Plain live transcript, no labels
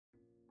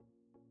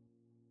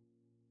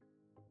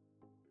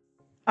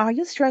Are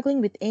you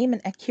struggling with aim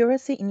and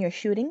accuracy in your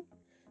shooting?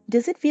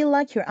 Does it feel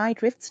like your eye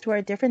drifts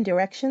toward different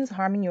directions,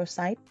 harming your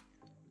sight?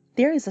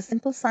 There is a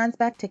simple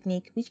science-backed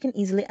technique which can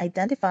easily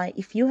identify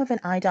if you have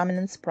an eye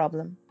dominance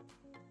problem.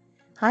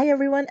 Hi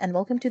everyone and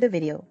welcome to the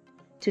video.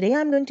 Today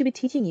I'm going to be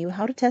teaching you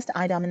how to test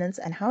eye dominance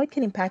and how it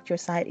can impact your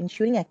sight in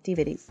shooting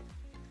activities.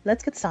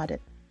 Let's get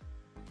started.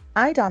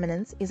 Eye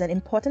dominance is an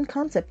important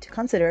concept to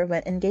consider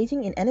when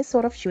engaging in any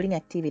sort of shooting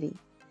activity.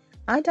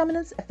 Eye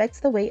dominance affects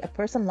the way a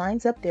person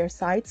lines up their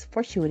sights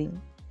for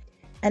shooting.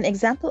 An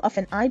example of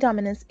an eye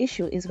dominance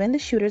issue is when the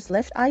shooter's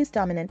left eye is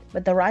dominant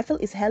but the rifle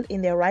is held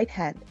in their right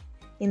hand.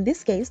 In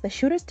this case, the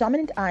shooter's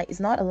dominant eye is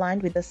not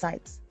aligned with the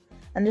sights.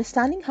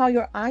 Understanding how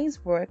your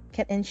eyes work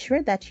can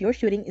ensure that your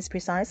shooting is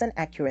precise and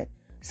accurate.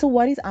 So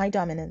what is eye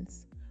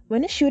dominance?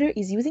 When a shooter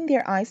is using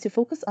their eyes to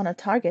focus on a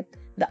target,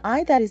 the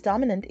eye that is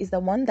dominant is the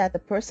one that the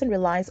person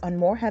relies on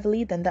more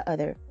heavily than the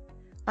other.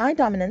 Eye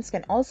dominance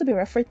can also be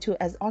referred to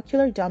as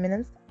ocular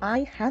dominance,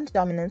 eye-hand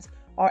dominance,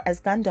 or as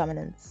gun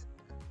dominance.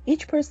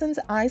 Each person's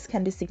eyes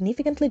can be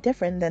significantly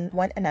different than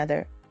one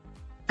another.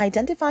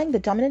 Identifying the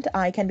dominant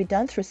eye can be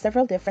done through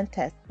several different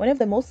tests. One of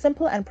the most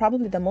simple and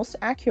probably the most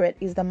accurate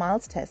is the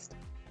Miles test.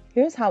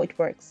 Here's how it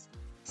works.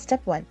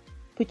 Step 1.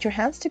 Put your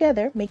hands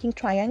together, making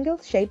triangle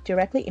shape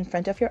directly in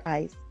front of your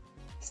eyes.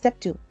 Step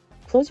 2.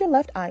 Close your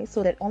left eye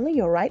so that only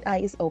your right eye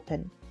is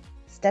open.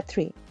 Step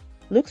 3.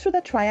 Look through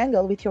the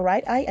triangle with your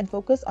right eye and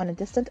focus on a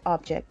distant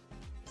object.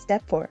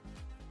 Step 4.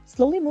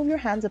 Slowly move your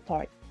hands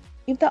apart.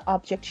 If the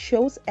object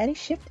shows any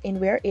shift in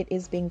where it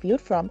is being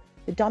viewed from,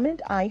 the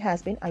dominant eye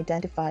has been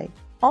identified.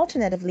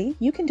 Alternatively,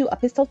 you can do a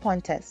pistol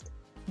point test.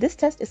 This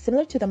test is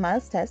similar to the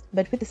Miles test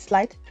but with a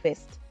slight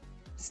twist.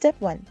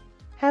 Step 1.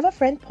 Have a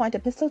friend point a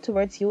pistol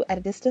towards you at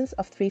a distance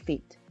of 3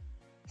 feet.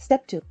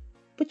 Step 2.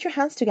 Put your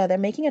hands together,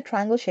 making a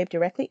triangle shape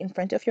directly in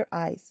front of your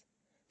eyes.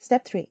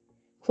 Step 3.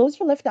 Close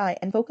your left eye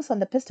and focus on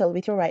the pistol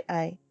with your right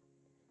eye.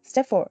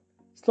 Step 4.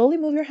 Slowly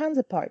move your hands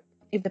apart.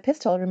 If the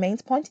pistol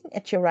remains pointing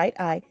at your right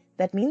eye,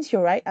 that means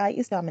your right eye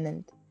is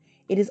dominant.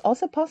 It is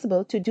also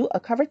possible to do a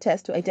cover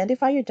test to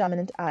identify your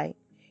dominant eye.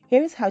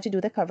 Here is how to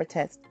do the cover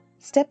test.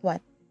 Step 1.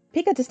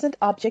 Pick a distant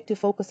object to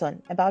focus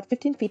on, about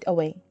 15 feet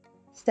away.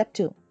 Step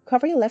 2.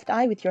 Cover your left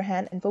eye with your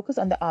hand and focus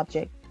on the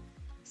object.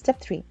 Step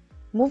 3.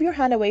 Move your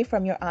hand away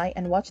from your eye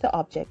and watch the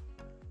object.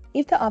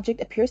 If the object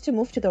appears to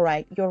move to the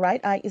right, your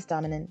right eye is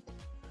dominant.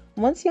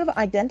 Once you have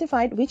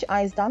identified which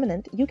eye is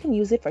dominant, you can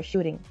use it for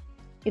shooting.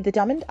 If the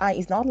dominant eye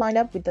is not lined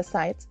up with the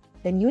sights,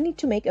 then you need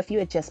to make a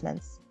few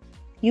adjustments.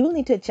 You will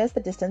need to adjust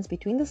the distance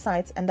between the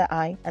sights and the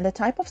eye and the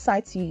type of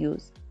sights you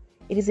use.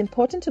 It is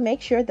important to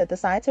make sure that the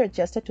sights are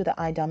adjusted to the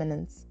eye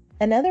dominance.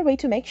 Another way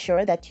to make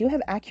sure that you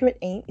have accurate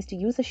aim is to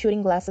use a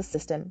shooting glasses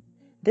system.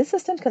 This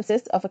system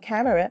consists of a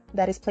camera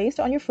that is placed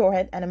on your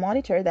forehead and a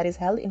monitor that is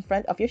held in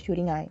front of your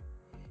shooting eye.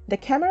 The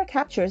camera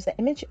captures the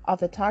image of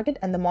the target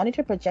and the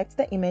monitor projects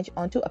the image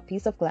onto a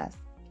piece of glass.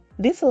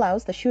 This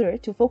allows the shooter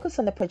to focus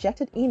on the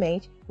projected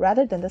image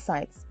rather than the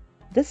sights.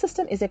 This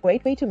system is a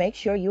great way to make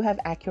sure you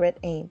have accurate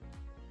aim.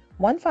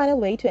 One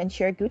final way to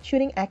ensure good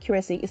shooting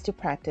accuracy is to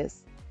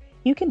practice.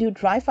 You can do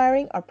dry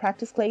firing or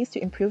practice plays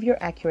to improve your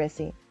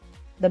accuracy.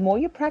 The more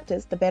you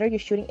practice, the better your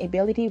shooting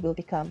ability will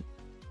become.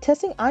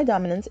 Testing eye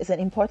dominance is an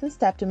important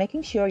step to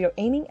making sure your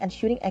aiming and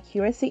shooting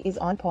accuracy is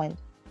on point.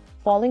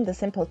 Following the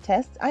simple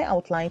tests I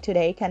outlined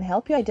today can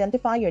help you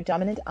identify your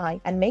dominant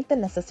eye and make the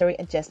necessary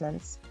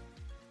adjustments.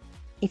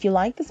 If you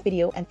like this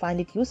video and find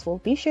it useful,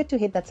 be sure to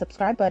hit that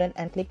subscribe button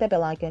and click the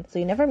bell icon so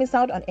you never miss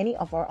out on any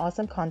of our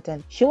awesome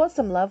content. Show us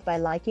some love by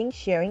liking,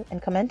 sharing,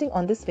 and commenting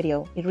on this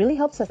video. It really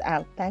helps us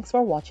out. Thanks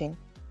for watching.